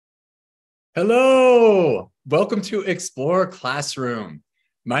Hello, welcome to Explore Classroom.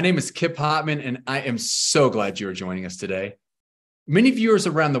 My name is Kip Hotman, and I am so glad you are joining us today. Many viewers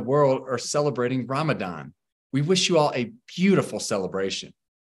around the world are celebrating Ramadan. We wish you all a beautiful celebration.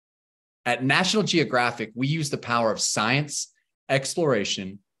 At National Geographic, we use the power of science,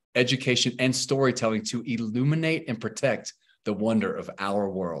 exploration, education, and storytelling to illuminate and protect the wonder of our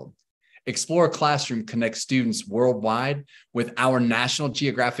world. Explore Classroom connects students worldwide with our National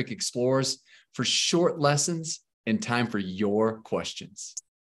Geographic Explorers for short lessons and time for your questions.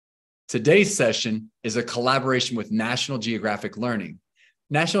 Today's session is a collaboration with National Geographic Learning,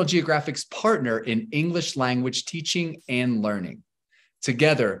 National Geographic's partner in English language teaching and learning.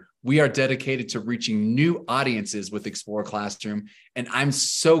 Together, we are dedicated to reaching new audiences with Explore Classroom, and I'm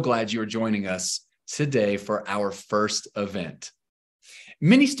so glad you are joining us today for our first event.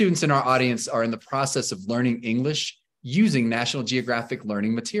 Many students in our audience are in the process of learning English using National Geographic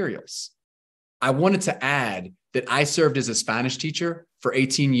learning materials. I wanted to add that I served as a Spanish teacher for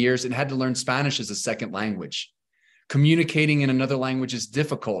 18 years and had to learn Spanish as a second language. Communicating in another language is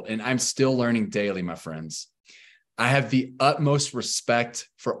difficult, and I'm still learning daily, my friends. I have the utmost respect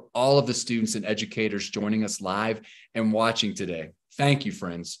for all of the students and educators joining us live and watching today. Thank you,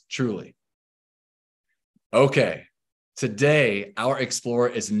 friends, truly. Okay. Today, our explorer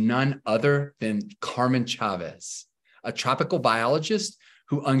is none other than Carmen Chavez, a tropical biologist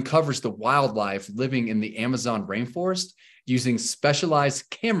who uncovers the wildlife living in the Amazon rainforest using specialized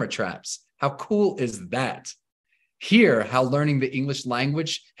camera traps. How cool is that? Hear how learning the English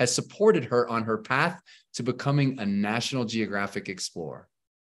language has supported her on her path to becoming a National Geographic explorer.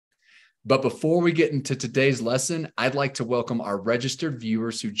 But before we get into today's lesson, I'd like to welcome our registered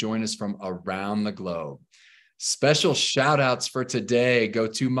viewers who join us from around the globe. Special shout outs for today go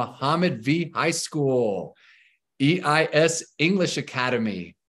to Muhammad V High School, EIS English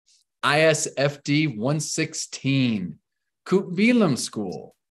Academy, ISFD 116, Coop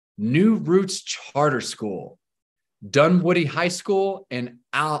School, New Roots Charter School, Dunwoody High School, and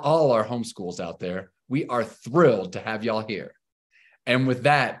all our homeschools out there. We are thrilled to have y'all here. And with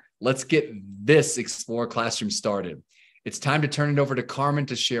that, let's get this Explore Classroom started. It's time to turn it over to Carmen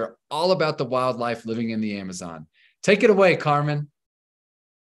to share all about the wildlife living in the Amazon. Take it away, Carmen.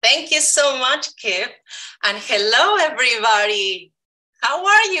 Thank you so much, Kip. And hello, everybody. How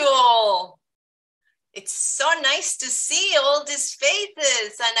are you all? It's so nice to see all these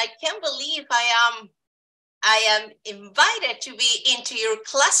faces, and I can't believe I am invited to be into your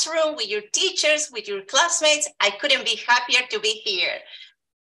classroom with your teachers, with your classmates. I couldn't be happier to be here.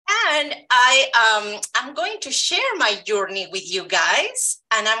 And I'm going to share my journey with you guys,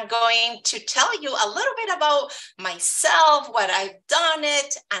 and I'm going to tell you a little bit about myself, what I've done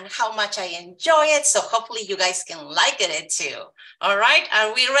it, and how much I enjoy it. So hopefully you guys can like it too. All right,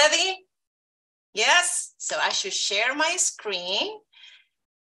 are we ready? Yes, so I should share my screen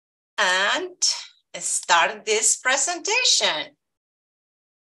and start this presentation.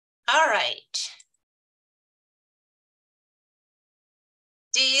 All right.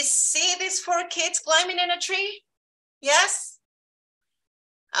 Do you see these 4 kids climbing in a tree? Yes?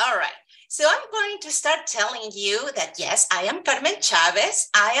 All right. So I'm going to start telling you that, yes, I am Carmen Chavez.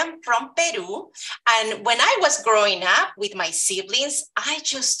 I am from Peru. And when I was growing up with my siblings, I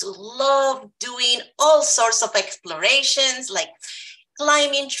used to love doing all sorts of explorations, like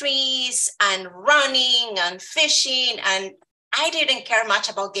climbing trees and running and fishing. And I didn't care much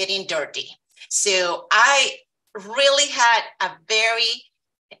about getting dirty. So I really had a very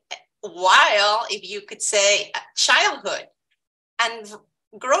wild, if you could say, childhood. And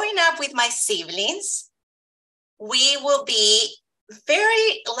growing up with my siblings, we will be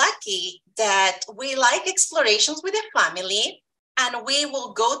very lucky that we like explorations with the family, and we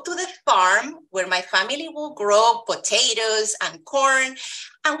will go to the farm where my family will grow potatoes and corn,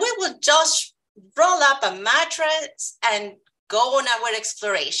 and we will just roll up a mattress and go on our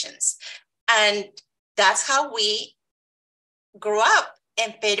explorations. And that's how we grew up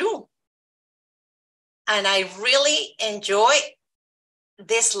in Peru. And I really enjoy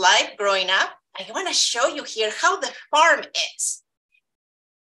this life growing up. I want to show you here how the farm is.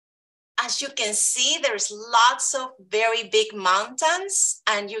 As you can see, there's lots of very big mountains,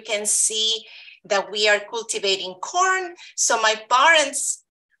 and you can see that we are cultivating corn. So my parents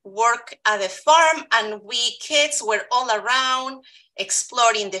work at the farm, and we kids were all around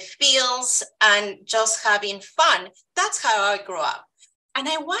exploring the fields and just having fun. That's how I grew up. And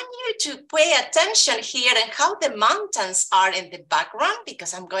I want you to pay attention here and how the mountains are in the background,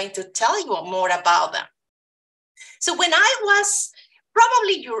 because I'm going to tell you more about them. So when I was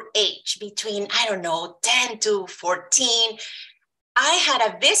probably your age, between, I don't know, 10 to 14, I had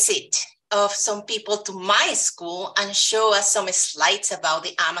a visit of some people to my school and show us some slides about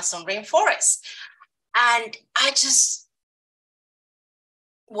the Amazon rainforest. And I just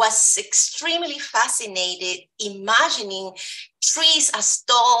was extremely fascinated imagining trees as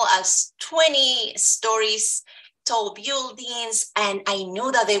tall as 20 stories tall buildings. And I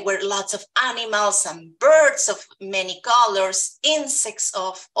knew that there were lots of animals and birds of many colors, insects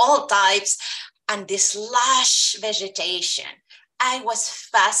of all types, and this lush vegetation. I was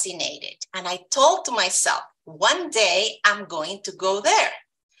fascinated. And I told to myself, one day I'm going to go there.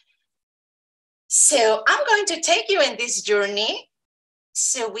 So I'm going to take you in this journey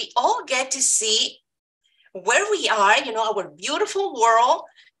so we all get to see where we are, our beautiful world.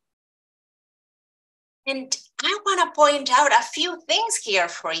 And I want to point out a few things here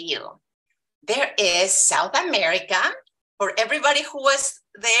for you. There is South America. For everybody who was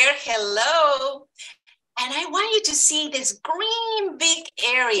there, hello. And I want you to see this green big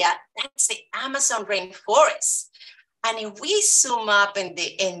area. That's the Amazon rainforest. And if we zoom up in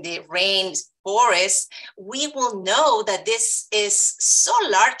the rainforest, we will know that this is so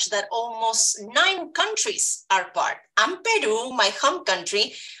large that almost 9 countries are part. And Peru, my home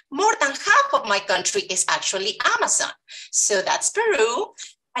country, more than half of my country is actually Amazon. So that's Peru.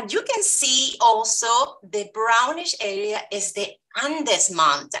 And you can see also the brownish area is the Andes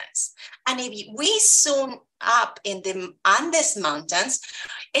Mountains. And if we zoom up in the Andes Mountains,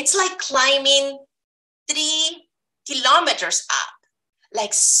 it's like climbing 3 kilometers up,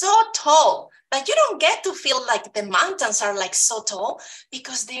 like so tall, but you don't get to feel like the mountains are like so tall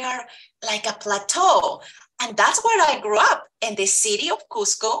because they are like a plateau. And that's where I grew up, in the city of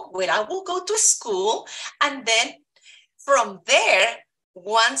Cusco, where I will go to school. And then from there,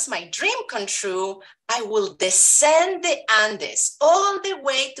 once my dream come true, I will descend the Andes all the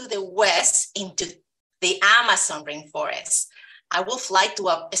way to the west into the Amazon rainforest. I will fly to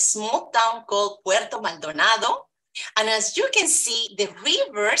a small town called Puerto Maldonado. And as you can see, the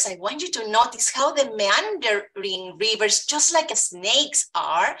rivers, I want you to notice how the meandering rivers, just like snakes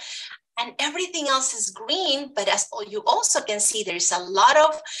are, and everything else is green. But as you also can see, there's a lot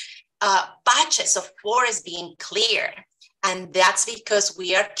of patches of forest being clear. And that's because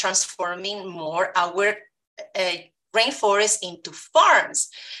we are transforming more our rainforest into farms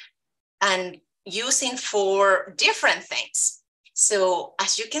and using for different things. So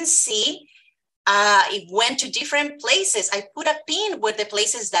as you can see, it went to different places. I put a pin with the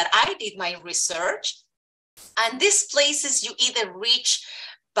places that I did my research. And these places you either reach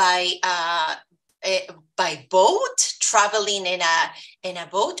by boat, traveling in a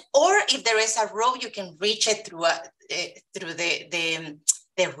boat, or if there is a road, you can reach it through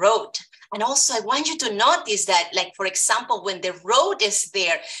the road. And also, I want you to notice that, like, for example, when the road is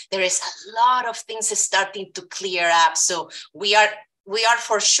there, there is a lot of things starting to clear up. So we are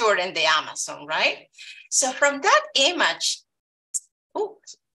for sure in the Amazon, right? So from that image,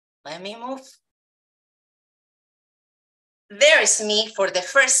 let me move. There is me for the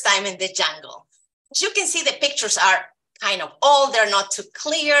first time in the jungle. As you can see, the pictures are kind of old, they're not too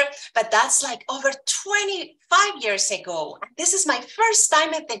clear, but that's like over 25 years ago. This is my first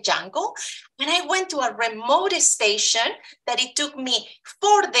time at the jungle, and I went to a remote station that it took me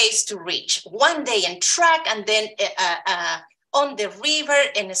 4 days to reach. 1 day in truck, and then on the river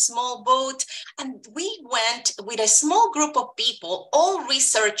in a small boat. And we went with a small group of people, all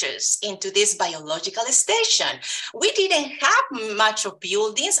researchers into this biological station. We didn't have much of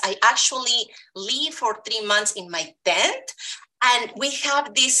buildings. I actually lived for 3 months in my tent. And we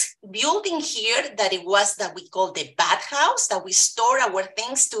have this building here that we call the bathhouse, that we store our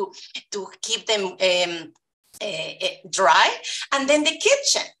things to keep them dry. And then the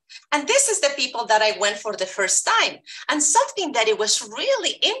kitchen. And this is the people that I went for the first time. And something that it was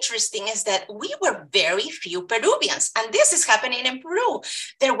really interesting is that we were very few Peruvians. And this is happening in Peru.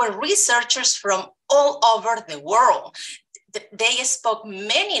 There were researchers from all over the world. They spoke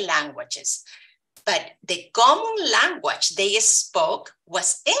many languages, but the common language they spoke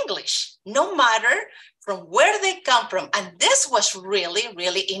was English, no matter from where they come from. And this was really,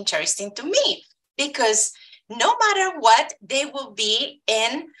 really interesting to me, because no matter what, they will be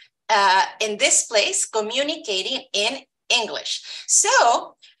in this place communicating in English.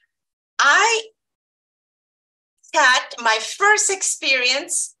 So I had my first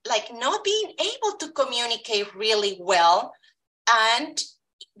experience, like not being able to communicate really well. And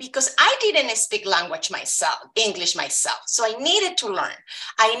because I didn't speak English myself. So I needed to learn.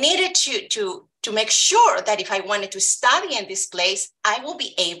 I needed to make sure that if I wanted to study in this place, I will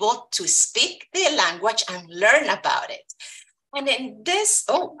be able to speak the language and learn about it. And in this,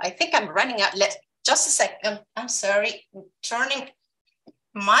 I think I'm running out. Just a second. I'm sorry. Turning.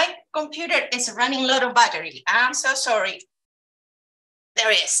 My computer is running low on battery. I'm so sorry.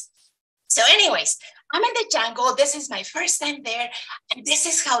 There is. So anyways, I'm in the jungle. This is my first time there. And this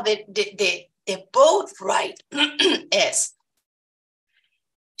is how the boat ride is.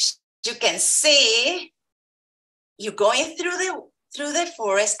 You can see you're going through the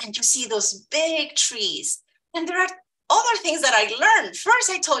forest and you see those big trees. And there are other things that I learned. First,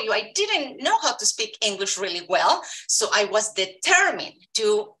 I told you I didn't know how to speak English really well. So I was determined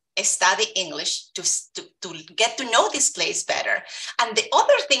to study English to get to know this place better. And the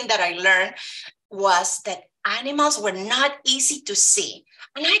other thing that I learned was that animals were not easy to see.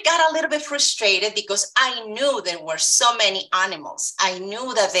 And I got a little bit frustrated because I knew there were so many animals. I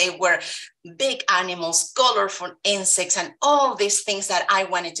knew that they were big animals, colorful insects, and all these things that I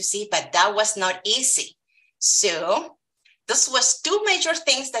wanted to see, but that was not easy. So this was two major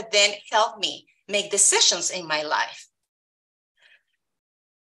things that then helped me make decisions in my life.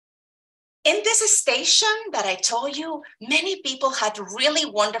 In this station that I told you, many people had really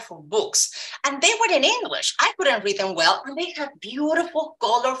wonderful books, and they were in English. I couldn't read them well, and they had beautiful,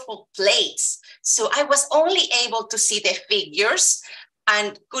 colorful plates. So I was only able to see the figures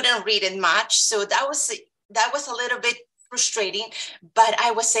and couldn't read it much. So that was a little bit frustrating, but I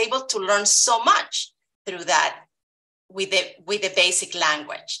was able to learn so much through that with the basic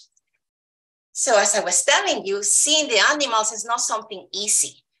language. So as I was telling you, seeing the animals is not something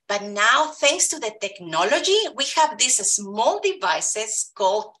easy. But now, thanks to the technology, we have these small devices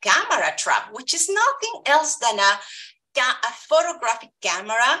called camera trap, which is nothing else than a photographic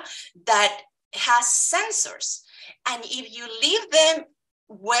camera that has sensors. And if you leave them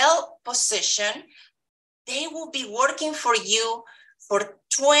well positioned, they will be working for you for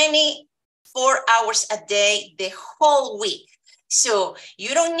 24 hours a day, the whole week. So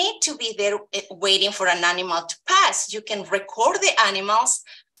you don't need to be there waiting for an animal to pass. You can record the animals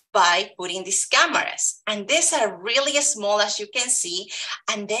by putting these cameras. And these are really small, as you can see.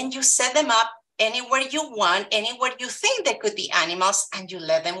 And then you set them up anywhere you want, anywhere you think there could be animals, and you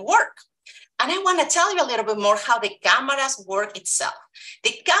let them work. And I want to tell you a little bit more how the cameras work itself.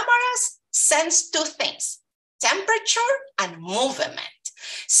 The cameras sense two things: temperature and movement.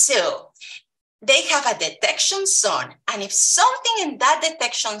 So they have a detection zone. And if something in that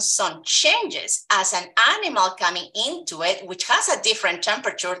detection zone changes as an animal coming into it, which has a different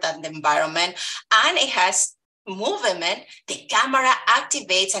temperature than the environment, and it has movement, the camera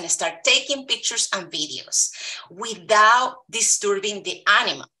activates and starts taking pictures and videos without disturbing the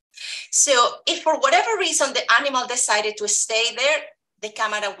animal. So if for whatever reason the animal decided to stay there, the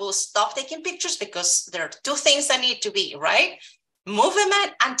camera will stop taking pictures because there are two things that need to be, right?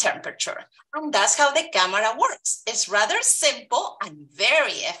 Movement and temperature. And that's how the camera works. It's rather simple and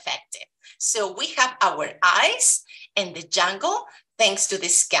very effective. So we have our eyes in the jungle thanks to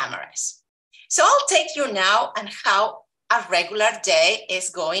these cameras. So I'll take you now on how a regular day is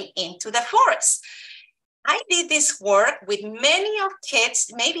going into the forest. I did this work with many of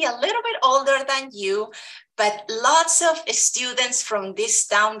kids, maybe a little bit older than you, but lots of students from this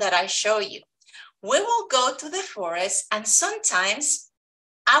town that I show you. We will go to the forest, and sometimes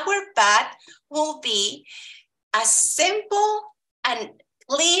our path will be as simple and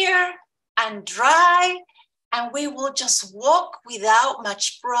clear and dry, and we will just walk without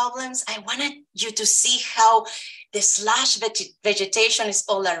much problems. I wanted you to see how the slash vegetation is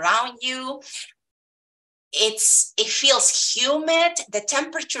all around you. It feels humid. The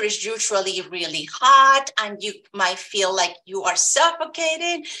temperature is usually really hot, and you might feel like you are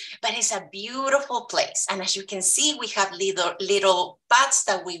suffocated, but it's a beautiful place. And as you can see, we have little paths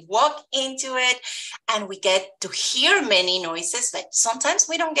that we walk into it, and we get to hear many noises, but sometimes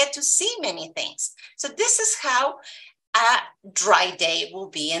we don't get to see many things. So this is how a dry day will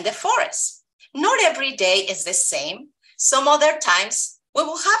be in the forest. Not every day is the same. Some other times we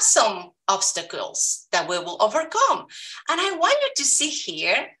will have some obstacles that we will overcome. And I want you to see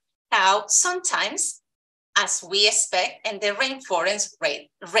here how sometimes, as we expect, in the rainforest,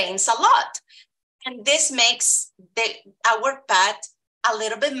 rains a lot. And this makes our path a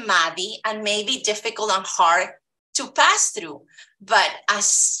little bit muddy and maybe difficult and hard to pass through. But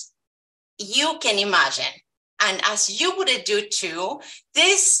as you can imagine, and as you would do too,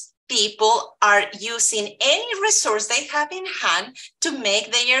 this people are using any resource they have in hand to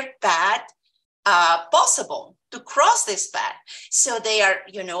make their path possible, to cross this path. So they are,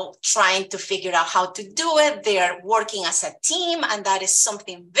 trying to figure out how to do it. They are working as a team, and that is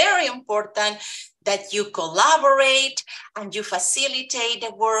something very important, that you collaborate and you facilitate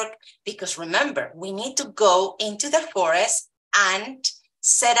the work, because remember, we need to go into the forest and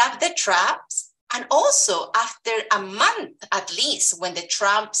set up the traps And also after a month, at least, when the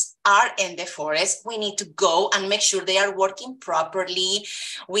traps are in the forest, we need to go and make sure they are working properly.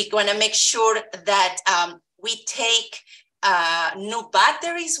 We want to make sure that we take new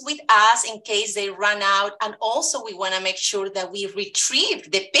batteries with us in case they run out. And also we want to make sure that we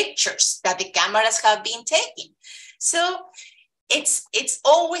retrieve the pictures that the cameras have been taking. So it's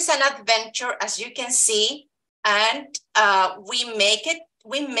always an adventure, as you can see, and we make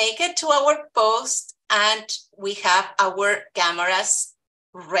it to our post, and we have our cameras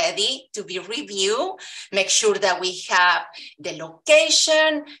ready to be reviewed. Make sure that we have the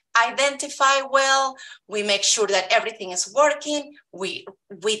location identified well. We make sure that everything is working. We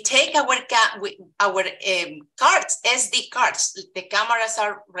take our cards, SD cards. The cameras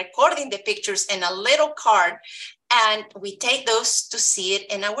are recording the pictures in a little card, and we take those to see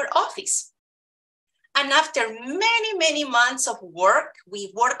it in our office. And after many, many months of work,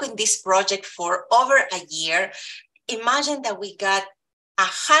 we work on this project for over a year. Imagine that we got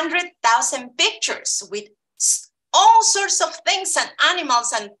 100,000 pictures with all sorts of things and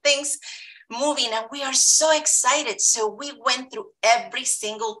animals and things moving, and we are so excited. So we went through every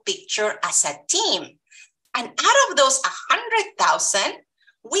single picture as a team. And out of those 100,000,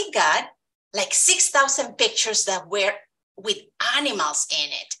 we got like 6,000 pictures that were with animals in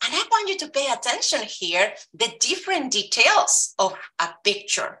it. And I want you to pay attention here, the different details of a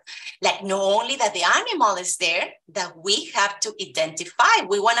picture. Like not only that the animal is there, that we have to identify.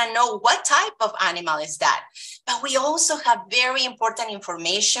 We want to know what type of animal is that. But we also have very important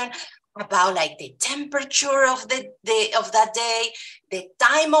information about like the temperature of that day, the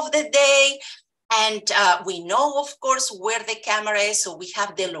time of the day. And we know, of course, where the camera is, so we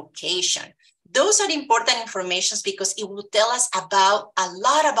have the location. Those are important informations because it will tell us a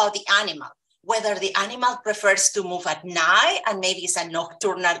lot about the animal, whether the animal prefers to move at night and maybe it's a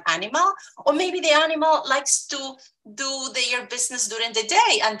nocturnal animal, or maybe the animal likes to do their business during the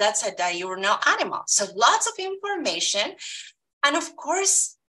day and that's a diurnal animal. So lots of information. And of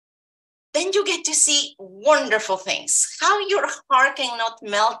course, then you get to see wonderful things. How your heart cannot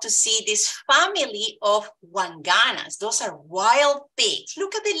melt to see this family of wanganas. Those are wild pigs.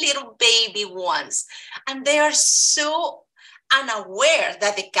 Look at the little baby ones. And they are so unaware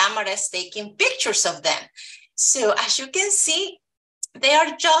that the camera is taking pictures of them. So as you can see, they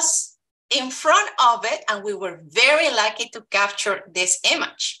are just in front of it, and we were very lucky to capture this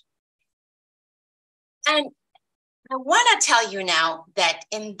image. And I want to tell you now that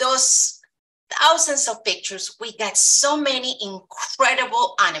in those thousands of pictures, we got so many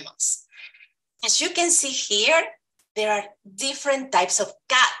incredible animals. As you can see here, there are different types of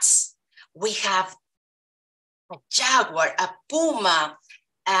cats. We have a jaguar, a puma,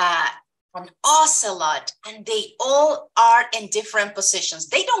 an ocelot, and they all are in different positions.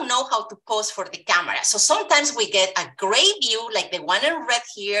 They don't know how to pose for the camera. So sometimes we get a great view, like the one in red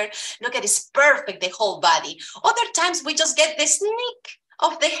here. Look at it's perfect, the whole body. Other times we just get the sneak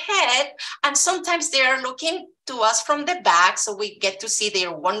of the head, and sometimes they are looking to us from the back, so we get to see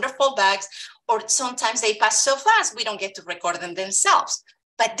their wonderful backs, or sometimes they pass so fast we don't get to record them themselves.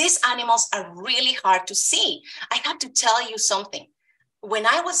 But these animals are really hard to see. I have to tell you something. When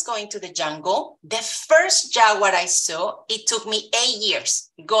I was going to the jungle, the first jaguar I saw, it took me 8 years,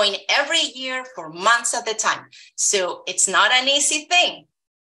 going every year for months at a time. So it's not an easy thing.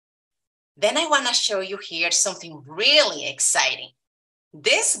 Then I want to show you here something really exciting.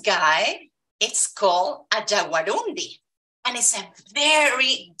 This guy, it's called a jaguarundi, and it's a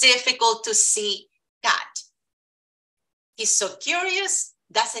very difficult to see cat. He's so curious,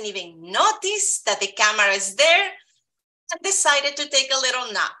 doesn't even notice that the camera is there, and decided to take a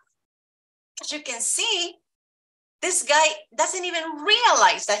little nap. As you can see, this guy doesn't even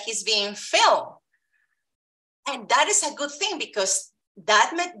realize that he's being filmed. And that is a good thing because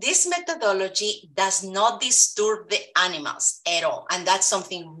this methodology does not disturb the animals at all. And that's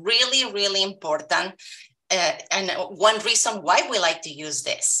something really, really important. And one reason why we like to use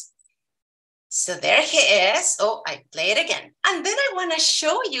this. So there he is. Oh, I play it again. And then I want to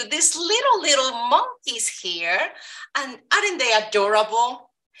show you these little monkeys here. And aren't they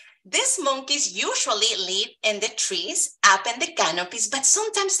adorable? These monkeys usually live in the trees, up in the canopies, but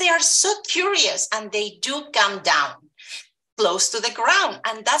sometimes they are so curious and they do come down close to the ground.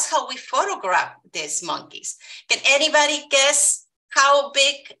 And that's how we photograph these monkeys. Can anybody guess how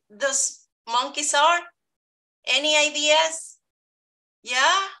big those monkeys are? Any ideas?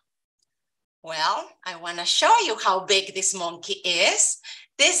 Yeah? Well, I want to show you how big this monkey is.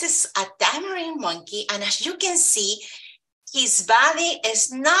 This is a tamarin monkey. And as you can see, his body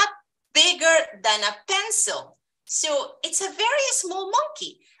is not bigger than a pencil. So it's a very small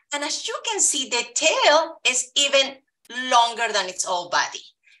monkey. And as you can see, the tail is even longer than its whole body.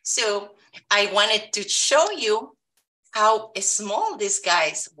 So I wanted to show you how small these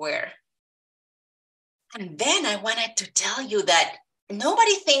guys were. And then I wanted to tell you that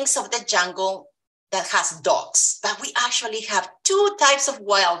nobody thinks of the jungle that has dogs, but we actually have two types of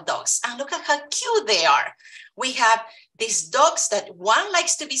wild dogs. And look at how cute they are. We have these dogs that one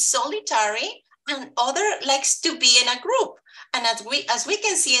likes to be solitary and other likes to be in a group. And as we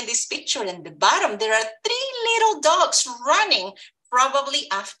can see in this picture in the bottom, there are three little dogs running, probably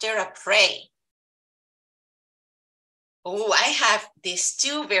after a prey. Oh, I have these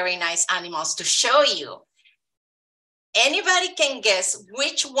two very nice animals to show you. Anybody can guess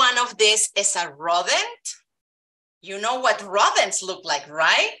which one of these is a rodent? You know what rodents look like,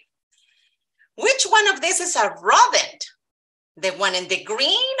 right? Which one of these is a rodent? The one in the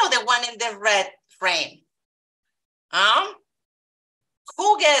green or the one in the red frame?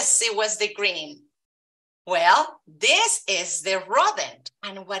 Who guessed it was the green? Well, this is the rodent.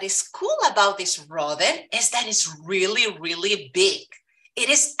 And what is cool about this rodent is that it's really, really big. It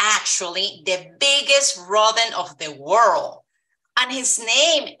is actually the biggest rodent of the world. And his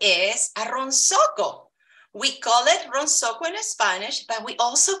name is a ronzoco. We call it ronzoco in Spanish, but we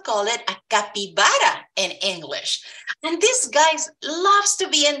also call it a capybara in English. And these guys loves to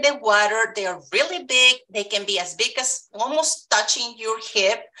be in the water. They are really big. They can be as big as almost touching your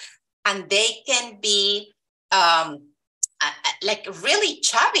hip. And they can be like really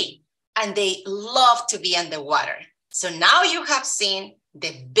chubby. And they love to be in the water. So now you have seen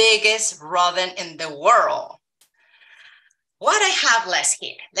the biggest rodent in the world. What I have left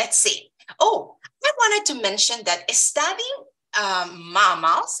here, let's see. Oh, I wanted to mention that studying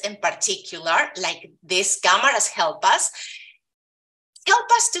mammals in particular, like these cameras help us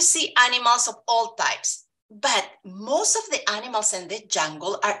to see animals of all types. But most of the animals in the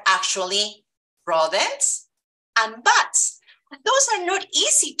jungle are actually rodents and bats. Those are not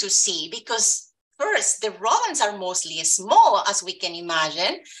easy to see because first, the rodents are mostly small, as we can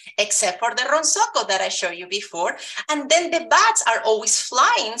imagine, except for the ronzoco that I showed you before. And then the bats are always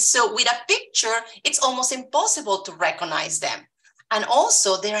flying. So with a picture, it's almost impossible to recognize them. And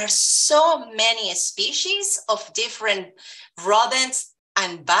also, there are so many species of different rodents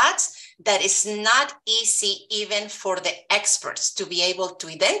and bats that it's not easy even for the experts to be able to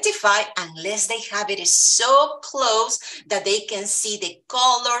identify unless they have it so close that they can see the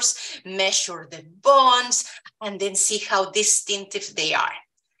colors, measure the bones, and then see how distinctive they are.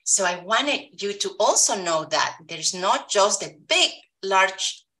 So I wanted you to also know that there's not just the big,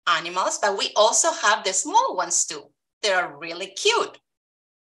 large animals, but we also have the small ones too. They are really cute.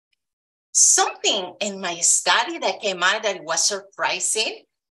 Something in my study that came out that was surprising,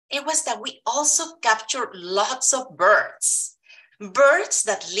 it was that we also captured lots of birds. Birds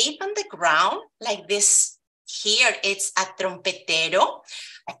that live on the ground, like this here, it's a trompetero.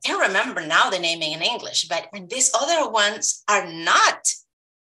 I can't remember now the name in English, but and these other ones are not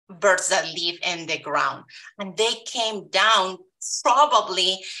birds that live in the ground. And they came down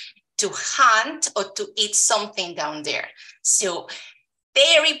probably to hunt or to eat something down there. So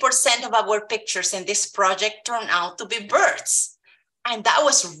 30% of our pictures in this project turned out to be birds. And that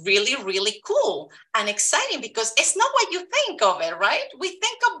was really, really cool and exciting because it's not what you think of it, right? We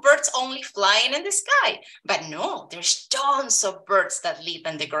think of birds only flying in the sky, but no, there's tons of birds that live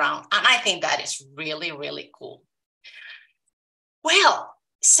in the ground. And I think that is really, really cool. Well,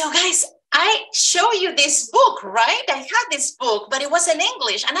 so guys, I show you this book, right? I had this book, but it was in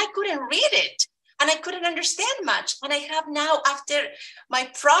English and I couldn't read it. And I couldn't understand much. And I have now, after my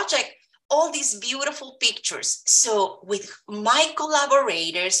project, all these beautiful pictures. So with my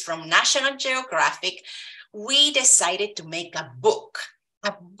collaborators from National Geographic, we decided to make a book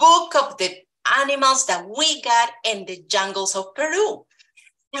of the animals that we got in the jungles of Peru.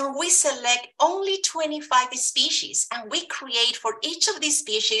 And we select only 25 species. And we create for each of these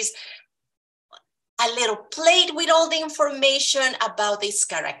species a little plate with all the information about its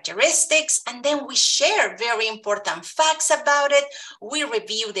characteristics, and then we share very important facts about it. We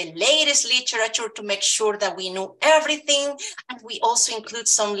review the latest literature to make sure that we know everything, and we also include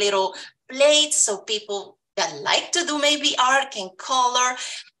some little plates so people that like to do maybe art can color.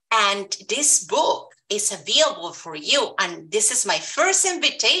 And this book is available for you, and this is my first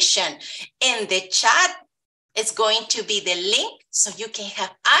invitation. In the chat, it's going to be the link so you can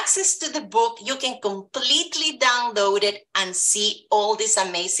have access to the book. You can completely download it and see all these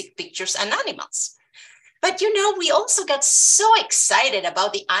amazing pictures and animals. But you know, we also got so excited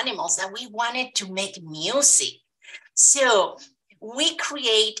about the animals that we wanted to make music. So we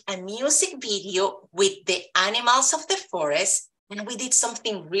create a music video with the animals of the forest And we did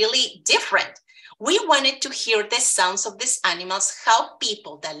something really different. We wanted to hear the sounds of these animals, how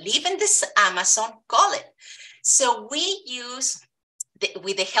people that live in this Amazon call it. So we use,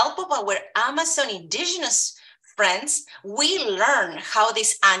 with the help of our Amazon indigenous friends, we learn how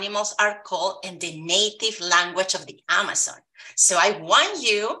these animals are called in the native language of the Amazon. So I want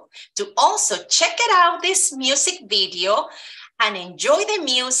you to also check it out, this music video, and enjoy the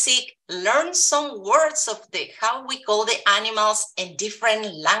music, learn some words of how we call the animals in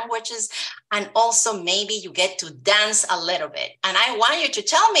different languages, and also maybe you get to dance a little bit. And I want you to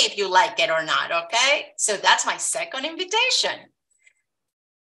tell me if you like it or not, okay? So that's my second invitation.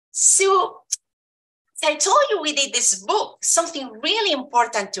 So as I told you, we did this book. Something really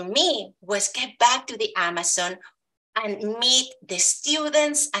important to me was get back to the Amazon and meet the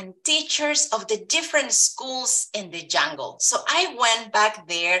students and teachers of the different schools in the jungle. So I went back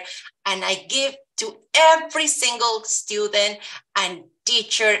there and I give to every single student and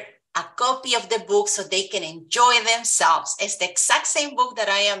teacher a copy of the book so they can enjoy themselves. It's the exact same book that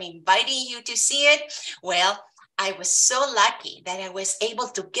I am inviting you to see it. Well, I was so lucky that I was able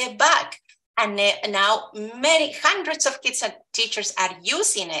to get back. And now many hundreds of kids and teachers are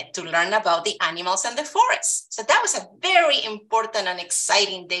using it to learn about the animals and the forest. So that was a very important and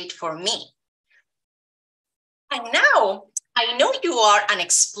exciting date for me. And now I know you are an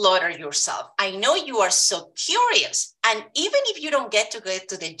explorer yourself. I know you are so curious. And even if you don't get to go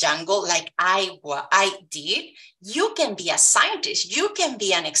to the jungle like I did, you can be a scientist. You can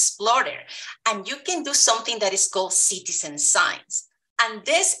be an explorer. And you can do something that is called citizen science. And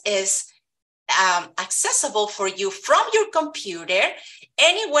this is accessible for you from your computer,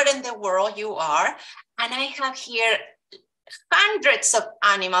 anywhere in the world you are. And I have here hundreds of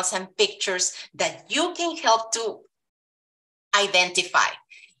animals and pictures that you can help to identify.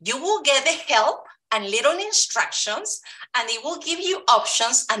 You will get the help and little instructions, and it will give you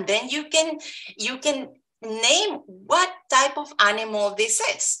options, and then you can name what type of animal this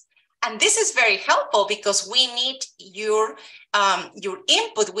is. And this is very helpful because we need your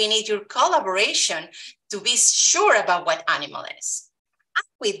input, we need your collaboration to be sure about what animal is. And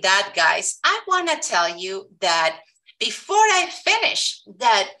with that, guys, I want to tell you that before I finish,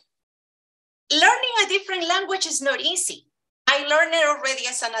 that learning a different language is not easy. I learned it already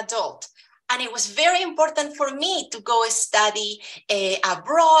as an adult. And it was very important for me to go study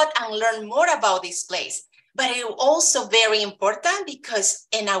abroad and learn more about this place. But it was also very important because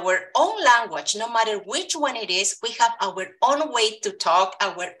in our own language, no matter which one it is, we have our own way to talk,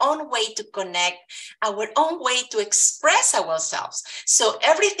 our own way to connect, our own way to express ourselves. So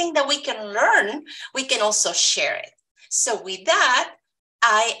everything that we can learn, we can also share it. So with that,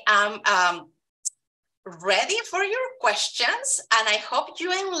 I am ready for your questions, and I hope you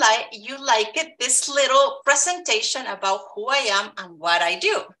like it, this little presentation about who I am and what I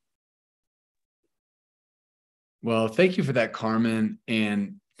do. Well, thank you for that, Carmen.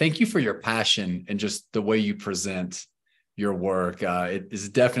 And thank you for your passion and just the way you present your work. It has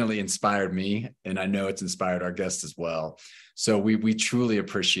definitely inspired me, and I know it's inspired our guests as well. So we truly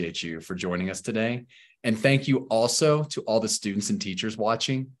appreciate you for joining us today. And thank you also to all the students and teachers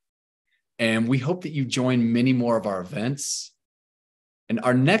watching. And we hope that you join many more of our events. And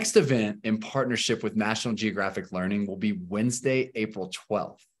our next event in partnership with National Geographic Learning will be Wednesday, April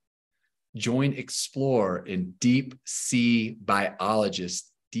 12th. Join Explore and deep sea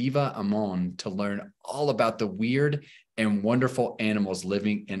biologist Diva Amon to learn all about the weird and wonderful animals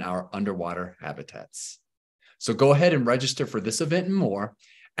living in our underwater habitats. So go ahead and register for this event and more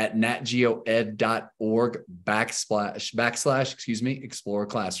at natgeoed.org/Explore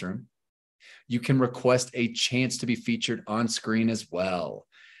Classroom. You can request a chance to be featured on screen as well.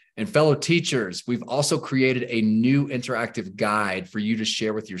 And fellow teachers, we've also created a new interactive guide for you to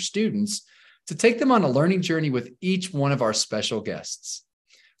share with your students to take them on a learning journey with each one of our special guests.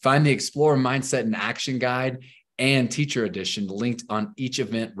 Find the Explore Mindset in Action Guide and Teacher Edition linked on each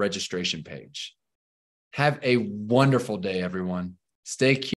event registration page. Have a wonderful day, everyone. Stay curious.